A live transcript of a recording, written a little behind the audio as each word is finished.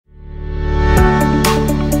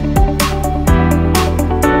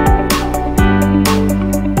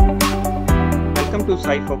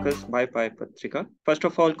high-focus Biopatrika. First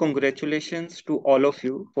of all, congratulations to all of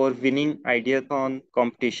you for winning Ideathon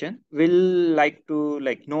competition. We'll like to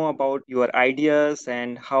know about your ideas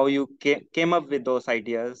and how you came up with those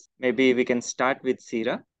ideas. Maybe we can start with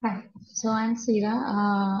Ceera. Hi, so I'm Ceera.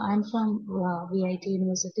 I'm from VIT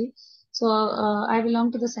University. So I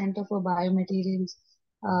belong to the Center for Biomaterials,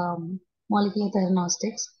 Molecular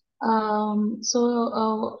Theranostics.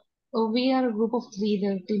 We are a group of three,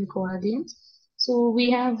 the team Coagulants. So we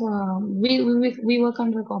have we work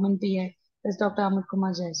under a common PI. That's Dr.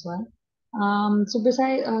 Anupama Jaiswal.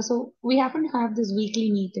 So we happen to have these weekly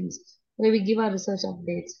meetings where we give our research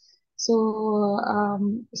updates. So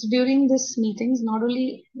during these meetings, not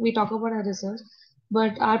only we talk about our research,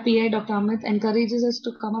 but our PI, Dr. Amit, encourages us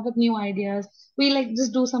to come up with new ideas. We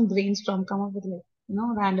just do some brainstorm, come up with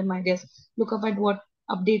random ideas, look up at what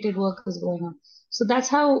updated work is going on. So that's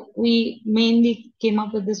how we mainly came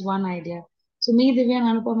up with this one idea. So me, Dhivyaa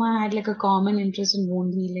and Anupama had a common interest in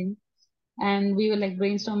wound healing, and we were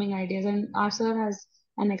brainstorming ideas. And our sir has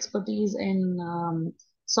an expertise in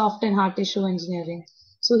soft and hard tissue engineering,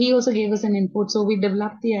 so he also gave us an input. So we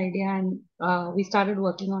developed the idea, and we started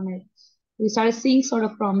working on it. We started seeing sort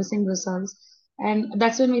of promising results, and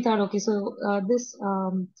that's when we thought, okay, so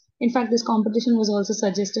in fact, this competition was also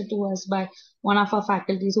suggested to us by one of our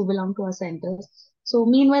faculties who belong to our centers. So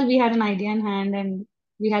meanwhile, we had an idea in hand, and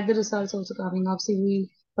we had the results also coming up. So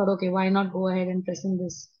we thought, okay, why not go ahead and present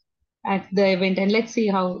this at the event, and let's see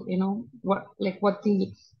how what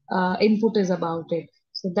the input is about it.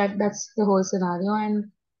 So that's the whole scenario.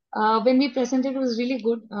 And when we presented, it was really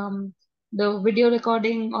good. The video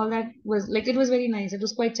recording, all that was it was very nice. It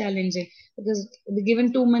was quite challenging because the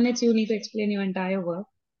given 2 minutes, you need to explain your entire work,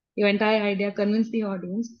 your entire idea, convince the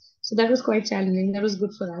audience. So that was quite challenging. That was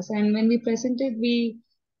good for us. And when we presented,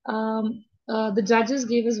 the judges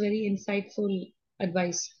gave us very insightful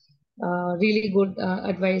advice, really good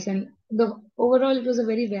advice, and overall it was a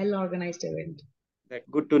very well organized event. That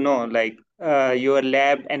good to know. Your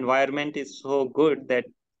lab environment is so good that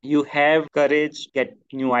you have courage, get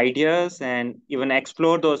new ideas, and even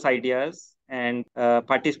explore those ideas and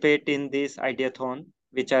participate in this ideathon,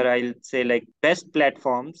 which are, I'll say, best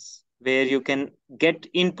platforms where you can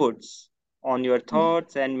get inputs on your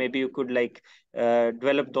thoughts, and maybe you could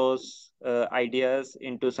develop those ideas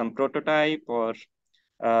into some prototype or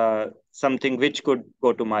something which could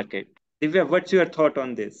go to market. Dhivyaa, what's your thought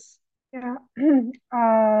on this? Yeah,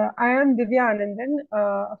 I am Dhivyaa Anandhan.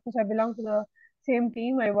 Of course, I belong to the same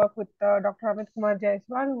team. I work with Dr. Amit Kumar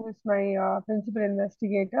Jaiswal, who is my principal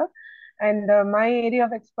investigator. And my area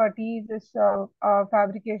of expertise is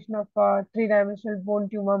fabrication of three-dimensional bone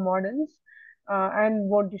tumor models and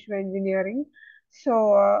bone tissue engineering.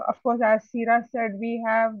 So, of course, as Ceera said, we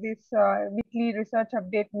have these weekly research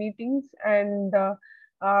update meetings, and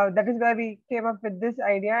that is where we came up with this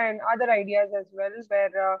idea and other ideas as well,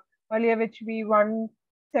 where earlier which we won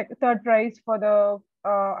third prize for the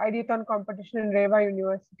Ideathon competition in Reva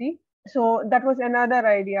University. So that was another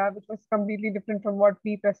idea which was completely different from what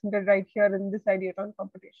we presented right here in this Ideathon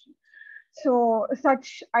competition. So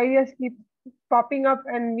such ideas keep popping up,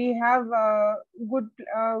 and we have good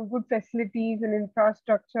facilities and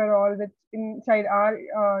infrastructure all with inside our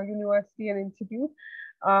university and institute.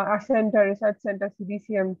 Our center, research center,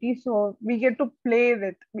 CBCMT. So we get to play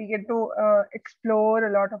with, we get to explore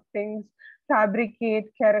a lot of things,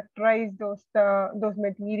 fabricate, characterize those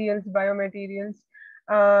materials, biomaterials,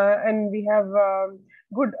 and we have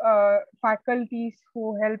good faculties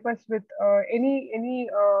who help us with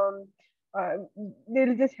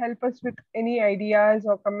they'll just help us with any ideas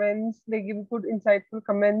or comments. They give good, insightful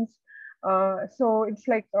comments. So it's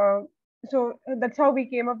so that's how we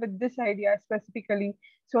came up with this idea specifically.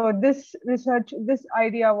 So this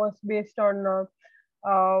idea was based on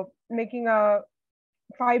making a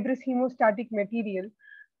fibrous hemostatic material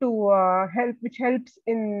to which helps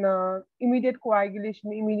in immediate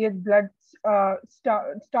coagulation, immediate blood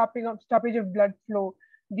stoppage of blood flow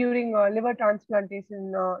during liver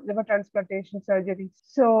transplantation surgeries.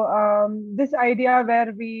 So this idea,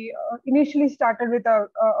 where we initially started with a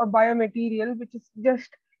biomaterial which is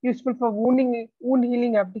just useful for wound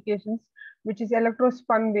healing applications, which is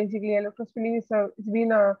electrospun. Basically, electrospinning it's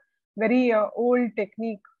been a very old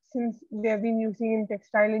technique since they have been using in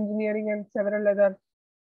textile engineering and several other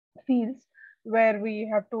fields, where we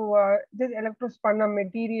have to just electrospun a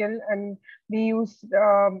material, and we use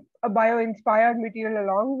a bio-inspired material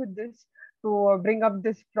along with this to bring up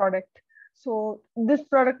this product. So this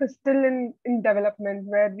product is still in development,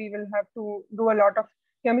 where we will have to do a lot of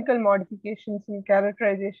chemical modifications and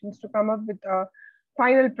characterizations to come up with a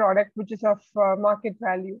final product which is of market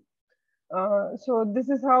value. So this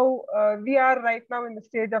is how we are right now in the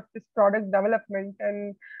stage of this product development,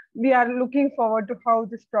 and we are looking forward to how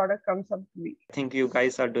this product comes up to be. I think you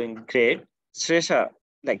guys are doing great. Shresha,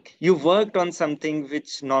 like you worked on something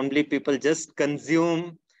which normally people just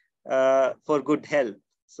consume for good health.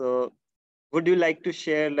 So would you like to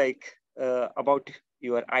share about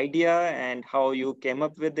your idea and how you came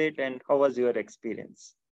up with it and how was your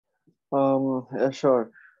experience? Yeah,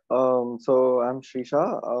 sure. So I'm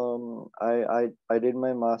Shrisha. I did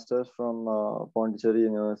my master's from Pondicherry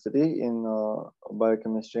University in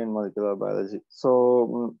biochemistry and molecular biology.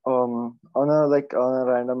 So on a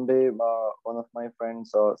random day, one of my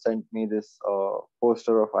friends sent me this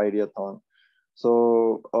poster of Ideathon.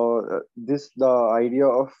 So the idea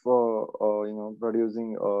of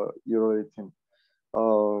producing urolithin.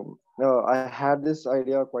 I had this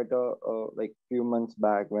idea quite a few months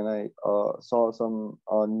back when I saw some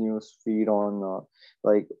news feed on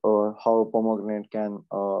how pomegranate can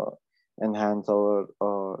enhance our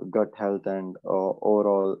gut health and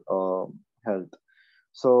overall health.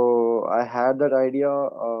 So I had that idea.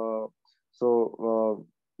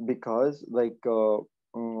 Because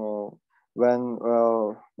when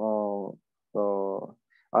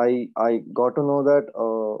I got to know that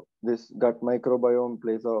this gut microbiome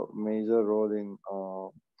plays a major role in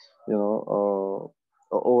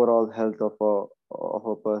overall health of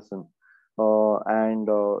a person, and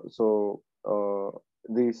so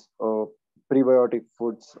these prebiotic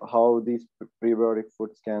foods, how these prebiotic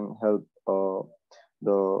foods can help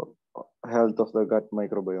the health of the gut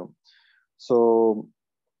microbiome. So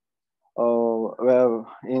well,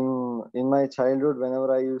 in my childhood,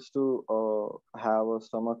 whenever I used to have a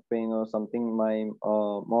stomach pain or something, my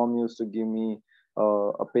mom used to give me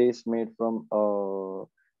a paste made from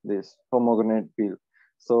this pomegranate peel.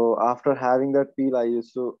 So after having that peel, I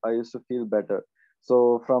used to feel better.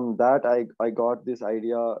 So from that, I got this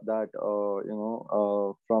idea that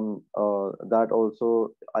from that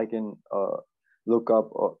also I can look up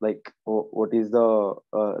what is the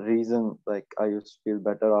reason like I used to feel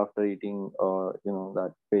better after eating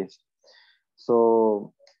that paste.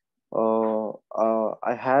 So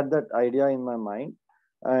I had that idea in my mind,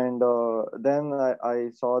 and then I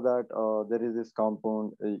saw that there is this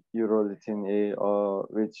compound urolithin A,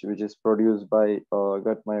 which is produced by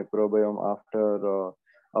gut microbiome after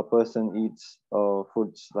a person eats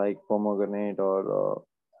foods like pomegranate or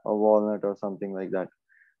a walnut or something like that.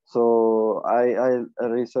 So I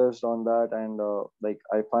researched on that, and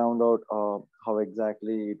I found out how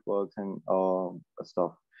exactly it works and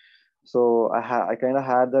stuff. So I kind of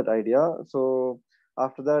had that idea. So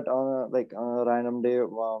after that, on a random day,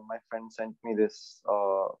 my friend sent me this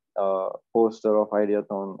poster of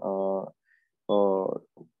Ideathon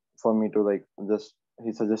for me to just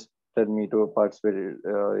he suggested me to participate.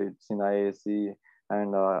 It's in IISc,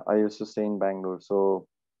 and I used to stay in Bangalore, so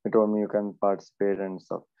he told me you can participate and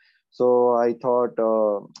stuff. So I thought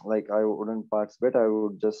I wouldn't participate. I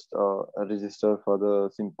would just register for the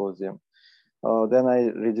symposium. Then I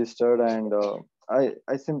registered, and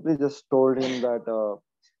I simply just told him that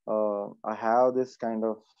I have this kind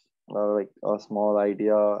of a small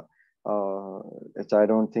idea, which I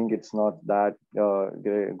don't think it's not that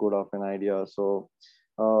good of an idea. So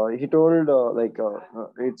he told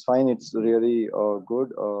it's fine, it's really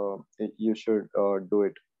good. You should do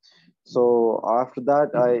it. So after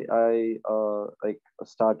that, I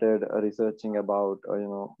started researching about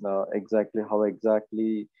exactly how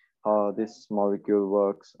exactly this molecule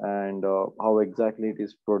works, and how exactly it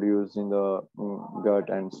is produced in the gut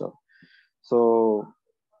and stuff. So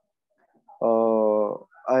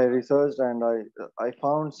I researched, and I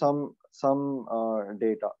found some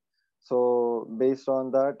data. So based on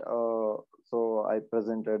that, so I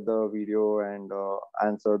presented the video and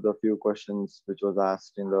answered the few questions which was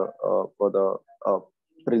asked in the for the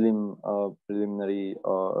preliminary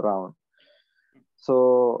round.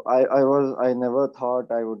 So I never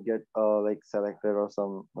thought I would get selected or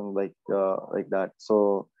something like that.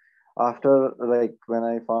 So after when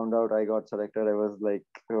I found out I got selected, I was like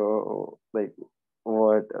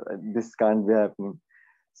what, this can't be happening.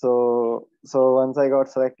 So once I got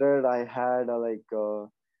selected, I had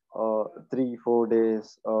 3-4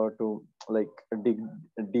 days to dig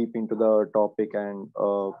deep into the topic and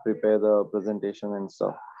prepare the presentation and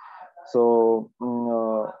stuff. So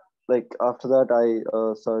after that, I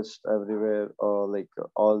searched everywhere,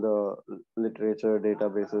 all the literature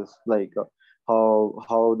databases,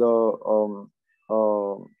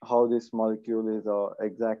 how this molecule is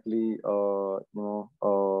exactly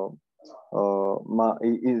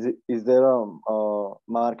is there a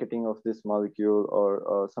marketing of this molecule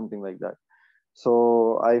or something like that.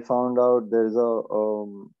 So I found out there's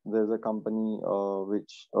a company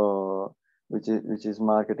which is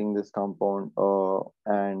marketing this compound,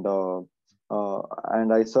 and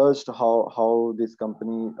I searched how this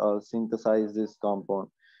company synthesized this compound.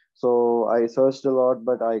 So I searched a lot,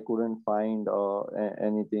 but I couldn't find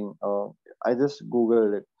anything. I just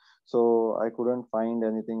googled it, so I couldn't find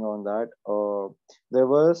anything on that. There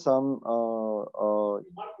were some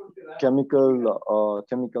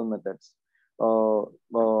chemical methods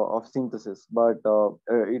of synthesis, but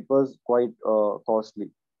it was quite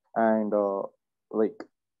costly, and like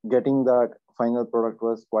getting that final product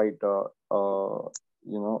was quite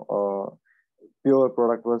you know pure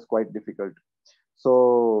product was quite difficult.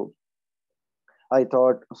 So I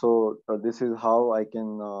thought, this is how I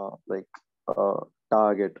can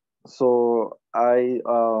target. So I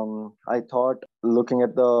thought, looking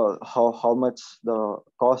at the how much the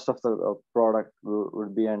cost of the product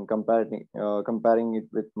would be, and comparing it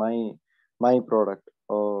with my product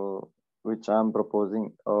which I'm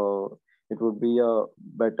proposing, it would be a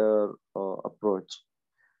better approach.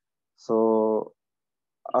 So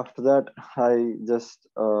after that, I just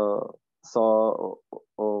saw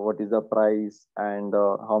what is the price, and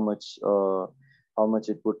how much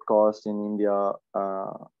it would cost in India,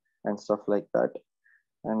 and stuff like that.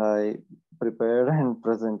 And I prepared and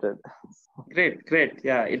presented. Great, great.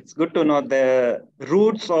 Yeah, it's good to know the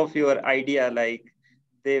roots of your idea. Like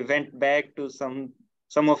they went back to some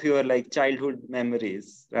of your like childhood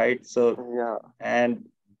memories, right? So Yeah, and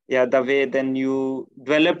yeah, the way then you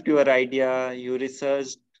developed your idea, you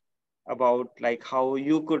researched about like how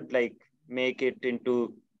you could like make it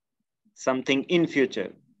into something in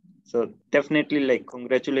future. So definitely like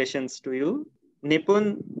congratulations to you,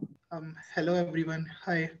 Nipun. Hello everyone.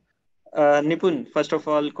 Hi. Nipun, first of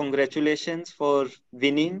all, congratulations for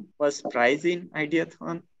winning first prize in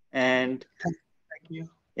Ideathon. And Thank you.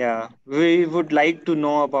 yeah, we would like to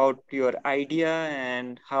know about your idea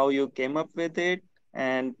and how you came up with it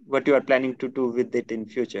and what you are planning to do with it in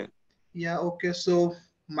future. Yeah, okay. So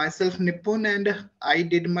myself Nipun and I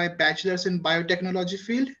did my bachelor's in biotechnology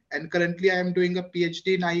field and currently I am doing a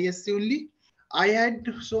PhD in IISc only.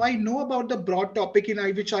 I know about the broad topic in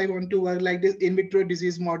which I want to work, like this in vitro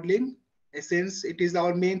disease modeling. Since it is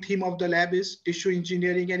our main theme of the lab is tissue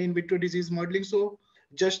engineering and in vitro disease modeling. So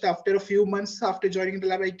just after a few months after joining the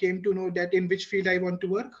lab, I came to know that in which field I want to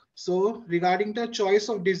work. So regarding the choice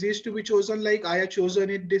of disease to be chosen, like I have chosen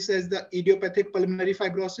it this as the idiopathic pulmonary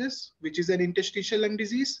fibrosis, which is an interstitial lung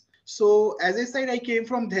disease. So as I said, I came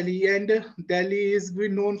from Delhi, and Delhi is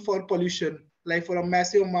known for pollution, like for a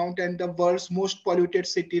massive amount, and the world's most polluted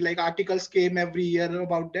city. Like articles came every year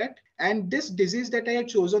about that. And this disease that I have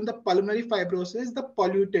chosen, the pulmonary fibrosis, the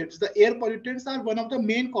pollutants, the air pollutants are one of the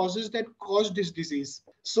main causes that cause this disease.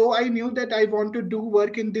 So I knew that I want to do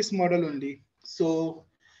work in this model only. So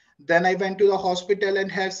then I went to the hospital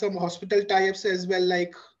and have some hospital tie-ups as well,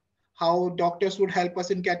 like how doctors would help us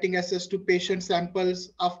in getting access to patient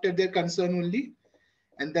samples after their concern only.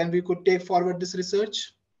 And then we could take forward this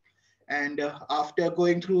research. And after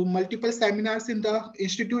going through multiple seminars in the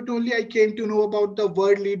institute only, I came to know about the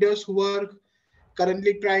world leaders who are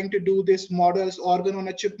currently trying to do this models, organ on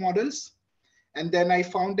a chip models. And then I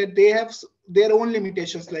found that they have their own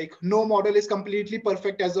limitations, like no model is completely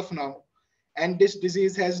perfect as of now. And this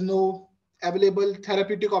disease has no available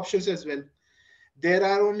therapeutic options as well. There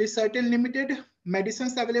are only certain limited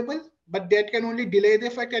medicines available, but that can only delay the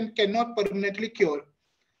effect and cannot permanently cure.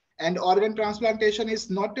 And organ transplantation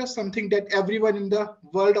is not just something that everyone in the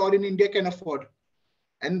world or in India can afford.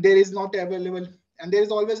 And there is not available. And there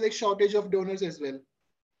is always like shortage of donors as well.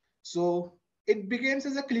 So it begins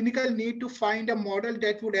as a clinical need to find a model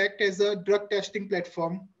that would act as a drug testing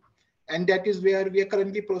platform. And that is where we are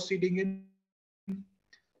currently proceeding in.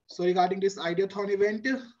 So regarding this Ideathon event,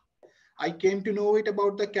 I came to know it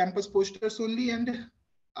about the campus posters only. And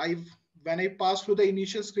I, when I passed through the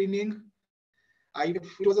initial screening, it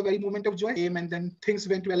was a very moment of joy. Came and then things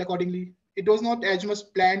went well accordingly. It was not as much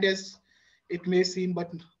planned as it may seem,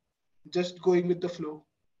 but just going with the flow.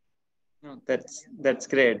 No, that's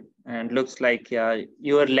great. And looks like yeah,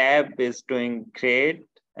 your lab is doing great.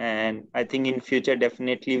 And I think in future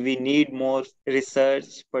definitely we need more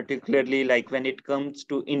research, particularly like when it comes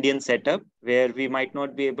to Indian setup, where we might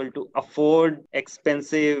not be able to afford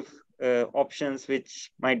expensive options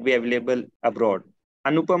which might be available abroad.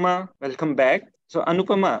 Anupama, welcome back. So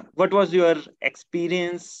Anupama, what was your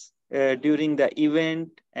experience during the event,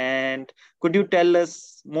 and could you tell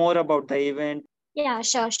us more about the event? Yeah,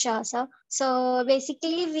 sure, sir. So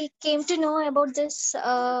basically, we came to know about this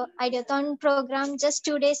Ideathon program just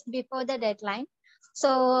 2 days before the deadline. So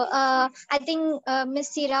I think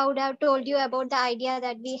Miss Ceera would have told you about the idea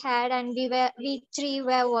that we had and we three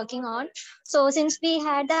were working on. So since we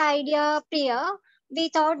had the idea prior, we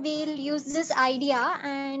thought we'll use this idea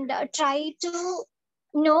and try to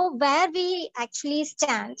know where we actually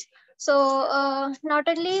stand. So not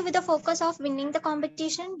only with the focus of winning the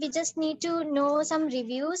competition, we just need to know some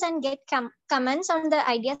reviews and get comments on the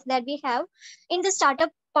ideas that we have in the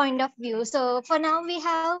startup point of view. So for now, we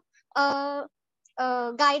have uh,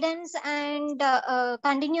 guidance and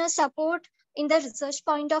continuous support in the research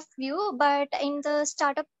point of view, but in the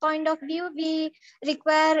startup point of view, we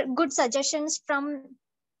require good suggestions from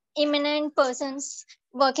eminent persons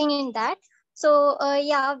working in that. So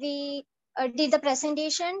yeah, we did the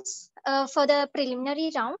presentations for the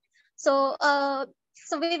preliminary round. So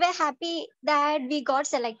so we were happy that we got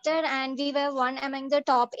selected and we were one among the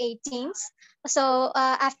top 8 teams. So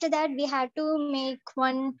after that we had to make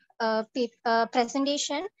one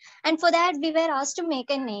presentation, and for that we were asked to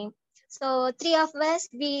make a name. So three of us,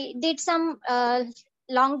 we did some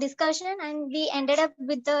long discussion and we ended up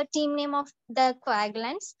with the team name of the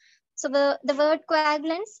Coagulants. So the word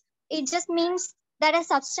coagulants, it just means that a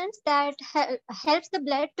substance that helps the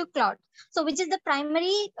blood to clot. So which is the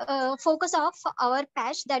primary focus of our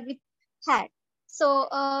patch that we had. So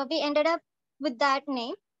we ended up with that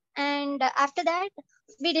name. And after that,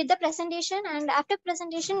 we did the presentation. And after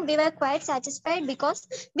presentation, we were quite satisfied because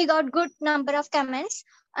we got good number of comments,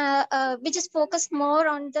 which is focused more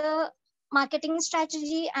on the marketing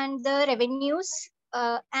strategy and the revenues.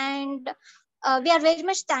 And we are very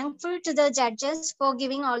much thankful to the judges for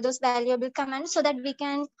giving all those valuable comments so that we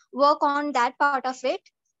can work on that part of it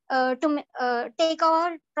to take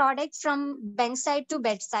our product from bedside to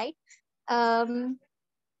bedside. Um,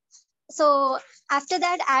 so after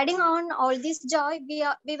that, adding on all this joy, we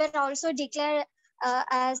were also declared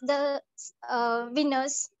as the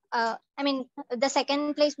winners. I mean, the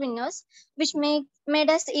second place winners, which made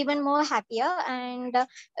us even more happier. And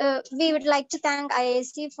we would like to thank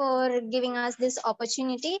IISc for giving us this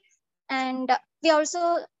opportunity. And we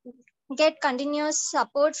also get continuous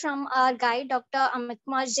support from our guide, Dr. Amit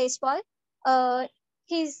Kumar Jaiswal. Uh,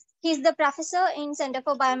 he's the professor in Center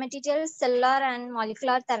for Biomaterials, Cellular and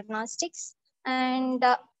Molecular Theranostics. And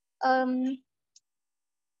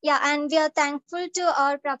yeah, and we are thankful to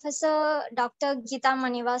our professor, Dr. Geeta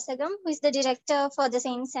Manivasagam, who is the director for the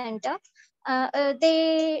same center.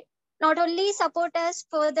 They not only support us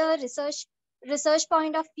for the research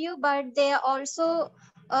point of view, but they also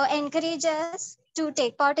encourage us to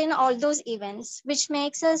take part in all those events, which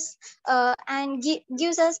makes us and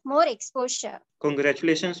gives us more exposure.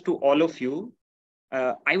 Congratulations to all of you.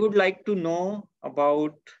 I would like to know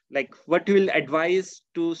about like what you will advise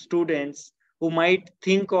to students who might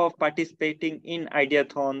think of participating in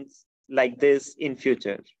ideathons like this in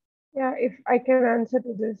future. Yeah, if I can answer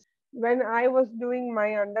to this. When I was doing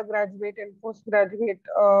my undergraduate and postgraduate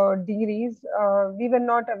degrees, we were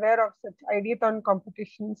not aware of such ideathon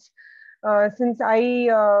competitions. Since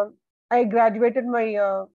I graduated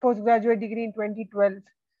my postgraduate degree in 2012,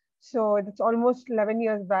 so it's almost 11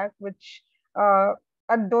 years back. Which uh,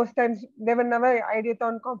 at those times there were never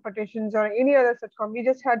ideathon competitions or any other such. We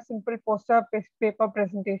just had simple poster paper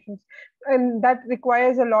presentations, and that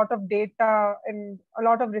requires a lot of data and a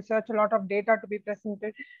lot of research, a lot of data to be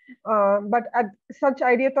presented. But at such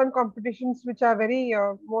ideathon competitions, which are very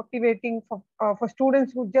motivating for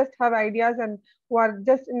students who just have ideas and who are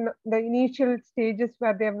just in the initial stages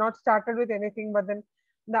where they have not started with anything, but then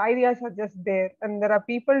the ideas are just there, and there are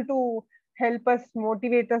people to help us,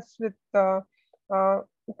 motivate us with uh,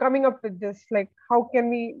 coming up with this, like how can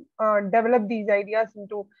we develop these ideas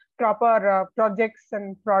into proper projects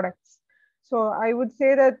and products. So I would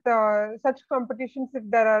say that such competitions,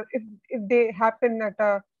 if they happen at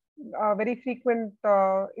a very frequent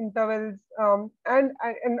intervals, and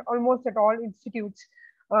almost at all institutes,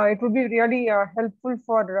 it would be really helpful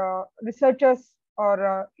for researchers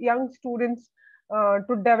or young students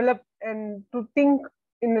to develop and to think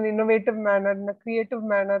in an innovative manner, in a creative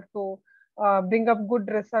manner, to bring up good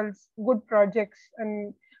results, good projects,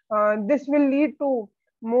 and this will lead to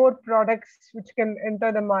more products which can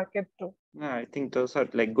enter the market too. Yeah, I think those are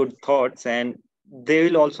like good thoughts, and they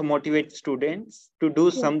will also motivate students to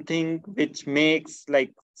do something which makes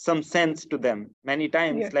like some sense to them. Many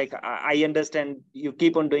times, Yes. like I understand you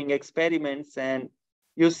keep on doing experiments and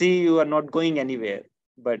you see you are not going anywhere.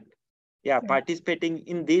 But yeah, participating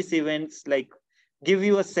in these events like give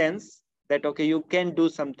you a sense that okay, you can do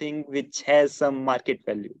something which has some market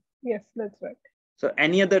value. Yes, that's right. So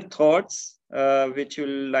any other thoughts which you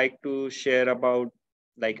like to share about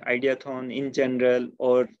like ideathon in general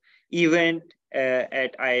or event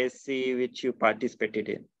at IISc which you participated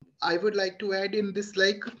in? I would like to add in this,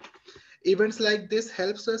 like events like this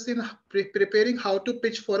helps us in preparing how to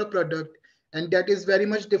pitch for a product. And that is very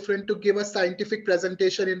much different to give a scientific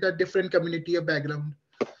presentation in a different community or background.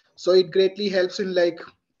 So it greatly helps in like,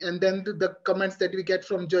 and then the comments that we get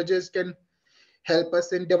from judges can help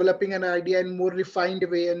us in developing an idea in more refined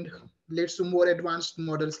way and leads to more advanced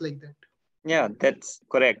models like that. Yeah, that's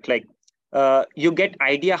correct. Like you get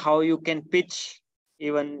idea how you can pitch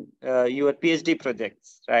even your PhD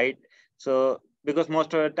projects, right? So because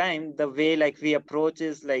most of the time the way like we approach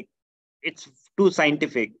is like it's too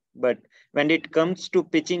scientific, but when it comes to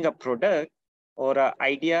pitching a product or an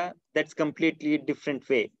idea, that's completely different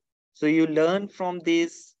way. So you learn from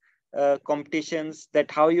these competitions that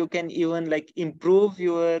how you can even like improve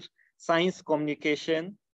your science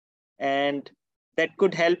communication, and that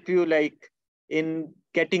could help you like in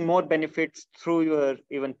getting more benefits through your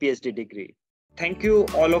even PhD degree. Thank you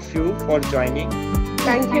all of you for joining.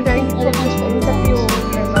 Thank you so much for